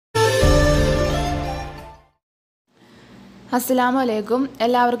അസ്സലാമലൈക്കും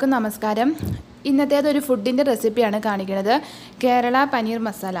എല്ലാവർക്കും നമസ്കാരം. ഇന്നത്തേതൊരു ഫുഡിൻ്റെ റെസിപ്പിയാണ് കാണിക്കുന്നത്. കേരള പനീർ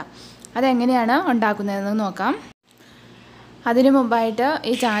മസാല. അതെങ്ങനെയാണ് ഉണ്ടാക്കുന്നതെന്ന് നോക്കാം. അതിനു മുമ്പായിട്ട്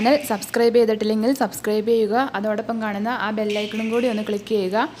ഈ ചാനൽ സബ്സ്ക്രൈബ് ചെയ്തിട്ടില്ലെങ്കിൽ സബ്സ്ക്രൈബ് ചെയ്യുക. അതോടൊപ്പം കാണുന്ന ആ ബെല്ലൈക്കണും കൂടി ഒന്ന് ക്ലിക്ക്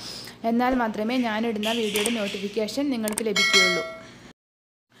ചെയ്യുക. എന്നാൽ മാത്രമേ ഞാനിടുന്ന വീഡിയോയുടെ നോട്ടിഫിക്കേഷൻ നിങ്ങൾക്ക് ലഭിക്കുകയുള്ളൂ.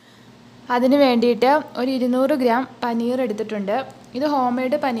 അതിന് വേണ്ടിയിട്ട് ഒരു 200 ഗ്രാം പനീർ എടുത്തിട്ടുണ്ട്. ഇത് ഹോം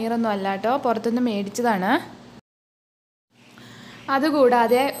മെയ്ഡ് പനീറൊന്നും അല്ല കേട്ടോ, പുറത്തുനിന്ന് മേടിച്ചതാണ്.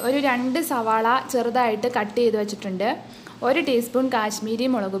 അതുകൂടാതെ ഒരു 2 സവാള ചെറുതായിട്ട് കട്ട് ചെയ്ത് വെച്ചിട്ടുണ്ട്. 1 ടീസ്പൂൺ കാശ്മീരി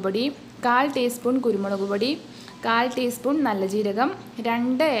മുളക് പൊടി, 1/4 ടീസ്പൂൺ കുരുമുളക് പൊടി, 1/4 ടീസ്പൂൺ നല്ല ജീരകം,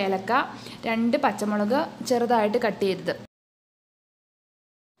 2 ഏലക്ക, 2 പച്ചമുളക് ചെറുതായിട്ട് കട്ട് ചെയ്തത്.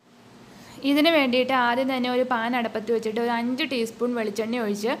 ഇതിന് വേണ്ടിയിട്ട് ആദ്യം തന്നെ ഒരു പാൻ അടുപ്പത്ത് വെച്ചിട്ട് ഒരു 5 ടീസ്പൂൺ വെളിച്ചെണ്ണ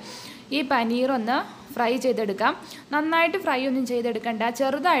ഒഴിച്ച് ഈ പനീർ ഒന്ന് ഫ്രൈ ചെയ്തെടുക്കാം. നന്നായിട്ട് ഫ്രൈ ഒന്നും ചെയ്തെടുക്കണ്ട,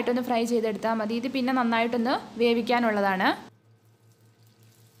 ചെറുതായിട്ടൊന്ന് ഫ്രൈ ചെയ്തെടുത്താൽ മതി. ഇത് പിന്നെ നന്നായിട്ടൊന്ന് വേവിക്കാനുള്ളതാണ്.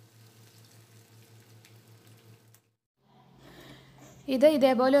 ഇത്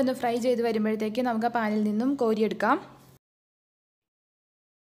ഇതേപോലെ ഒന്ന് ഫ്രൈ ചെയ്ത് വരുമ്പോഴത്തേക്ക് നമുക്ക് പാനിൽ നിന്നും കോരിയെടുക്കാം.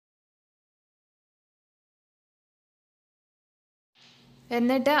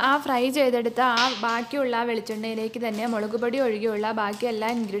 എന്നിട്ട് ആ ഫ്രൈ ചെയ്തെടുത്ത ആ ബാക്കിയുള്ള വെളിച്ചെണ്ണയിലേക്ക് തന്നെ മുളക് പൊടി ഒഴികെയുള്ള ബാക്കി എല്ലാ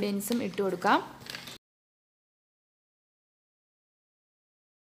ഇൻഗ്രീഡിയൻസും ഇട്ട് കൊടുക്കാം.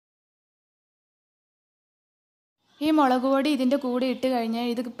 ഈ മുളക് പൊടി ഇതിൻ്റെ കൂടെ ഇട്ട് കഴിഞ്ഞാൽ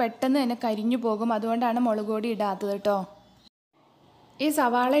ഇത് പെട്ടെന്ന് തന്നെ കരിഞ്ഞു പോകും. അതുകൊണ്ടാണ് മുളക് പൊടി ഇടാത്തത് കേട്ടോ. ഈ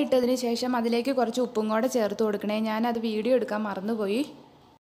സവാള ഇട്ടതിന് ശേഷം അതിലേക്ക് കുറച്ച് ഉപ്പും കൂടെ ചേർത്ത് കൊടുക്കണേ. ഞാനത് വീഡിയോ എടുക്കാൻ മറന്നുപോയി.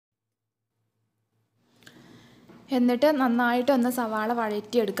 എന്നിട്ട് നന്നായിട്ടൊന്ന് സവാള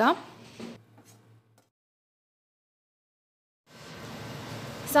വഴറ്റിയെടുക്കാം.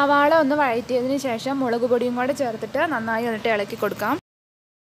 സവാള ഒന്ന് വഴറ്റിയതിന് ശേഷം മുളക് പൊടിയും കൂടെ ചേർത്തിട്ട് നന്നായി എന്നിട്ട് ഇളക്കി കൊടുക്കാം.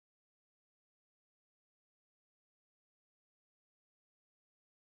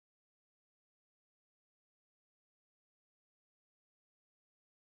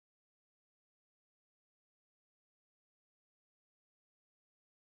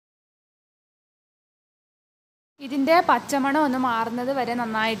 ഇതിൻ്റെ പച്ചമണം ഒന്ന് മാറുന്നത് വരെ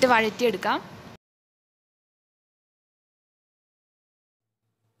നന്നായിട്ട് വഴറ്റിയെടുക്കാം.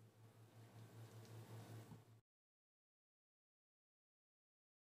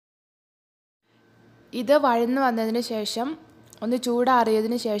 ഇത് വഴന്ന് വന്നതിന് ശേഷം ഒന്ന്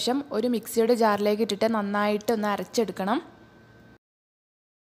ചൂടാറിയതിന് ശേഷം ഒരു മിക്സിയുടെ ജാറിലേക്ക് ഇട്ടിട്ട് നന്നായിട്ട് ഒന്ന് അരച്ചെടുക്കണം.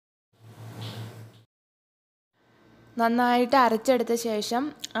 നന്നായിട്ട് അരച്ചെടുത്ത ശേഷം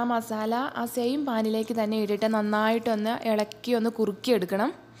ആ മസാല ആ സെയിം പാനിലേക്ക് തന്നെ ഇട്ടിട്ട് നന്നായിട്ടൊന്ന് ഇളക്കി ഒന്ന് കുറുക്കിയെടുക്കണം.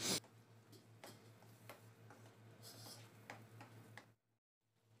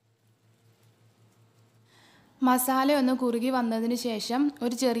 മസാല ഒന്ന് കുറുകി വന്നതിന് ശേഷം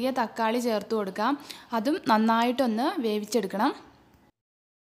ഒരു ചെറിയ തക്കാളി ചേർത്ത് കൊടുക്കാം. അതും നന്നായിട്ടൊന്ന് വേവിച്ചെടുക്കണം.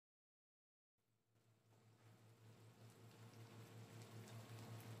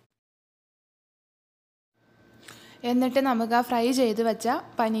 എന്നിട്ട് നമുക്ക് ആ ഫ്രൈ ചെയ്ത് വെച്ച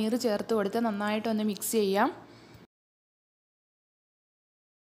പനീർ ചേർത്ത് കൊടുത്ത് നന്നായിട്ടൊന്ന് മിക്സ് ചെയ്യാം.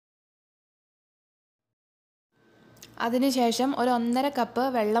 അതിനുശേഷം ഒരു 1.5 കപ്പ്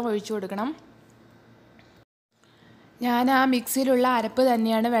വെള്ളം ഒഴിച്ചു കൊടുക്കണം. ഞാൻ ആ മിക്സിയിലുള്ള അരപ്പ്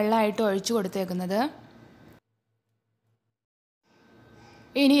തന്നെയാണ് വെള്ളമായിട്ട് ഒഴിച്ചു കൊടുത്തേക്കുന്നത്.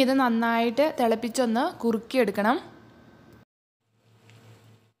 ഇനി ഇത് നന്നായിട്ട് തിളപ്പിച്ചൊന്ന് കുറുക്കിയെടുക്കണം.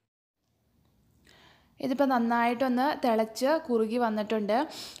 ഇതിപ്പോൾ നന്നായിട്ടൊന്ന് തിളച്ച് കുറുകി വന്നിട്ടുണ്ട്.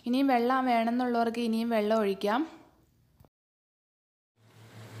 ഇനിയും വെള്ളം വേണമെന്നുള്ളവർക്ക് ഇനിയും വെള്ളം ഒഴിക്കാം.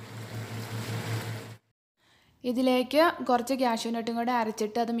 ഇതിലേക്ക് കുറച്ച് കാഷ്യൂ നട്ടും കൂടെ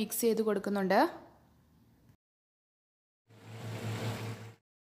അരച്ചിട്ട് അത് മിക്സ് ചെയ്ത് കൊടുക്കുന്നുണ്ട്.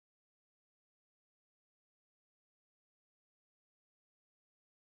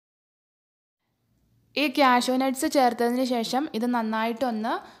 ഈ കാഷ്യൂ നട്ട്സ് ചേർത്തതിന് ശേഷം ഇത്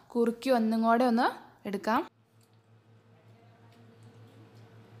നന്നായിട്ടൊന്ന് കുറുക്കി ഒന്നും കൂടെ ഒന്ന് എടുക്കാം.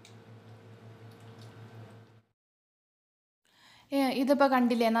 ഇതിപ്പോൾ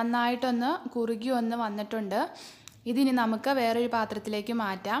കണ്ടില്ലേ, നന്നായിട്ടൊന്ന് കുറുകി ഒന്ന് വന്നിട്ടുണ്ട്. ഇതിനി നമുക്ക് വേറൊരു പാത്രത്തിലേക്ക്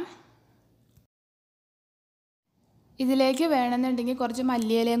മാറ്റാം. ഇതിലേക്ക് വേണമെന്നുണ്ടെങ്കിൽ കുറച്ച്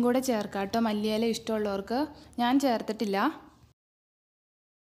മല്ലിയിലയും കൂടെ ചേർക്കാം കേട്ടോ. മല്ലിയില ഇഷ്ടമുള്ളവർക്ക്. ഞാൻ ചേർത്തിട്ടില്ല.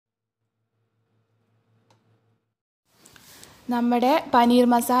 നമ്മുടെ പനീർ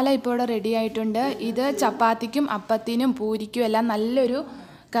മസാല ഇപ്പോൾ ഇവിടെ റെഡി ആയിട്ടുണ്ട്. ഇത് ചപ്പാത്തിക്കും അപ്പത്തിനും പൂരിക്കും എല്ലാം നല്ലൊരു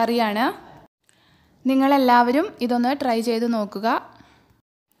കറിയാണ്. നിങ്ങളെല്ലാവരും ഇതൊന്ന് ട്രൈ ചെയ്ത് നോക്കുക.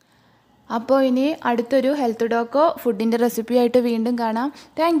 അപ്പോൾ ഇനി അടുത്തൊരു ഹെൽത്ത് ഡോക്കോ ഫുഡിൻ്റെ റെസിപ്പിയായിട്ട് വീണ്ടും കാണാം.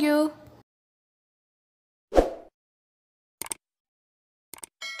 താങ്ക്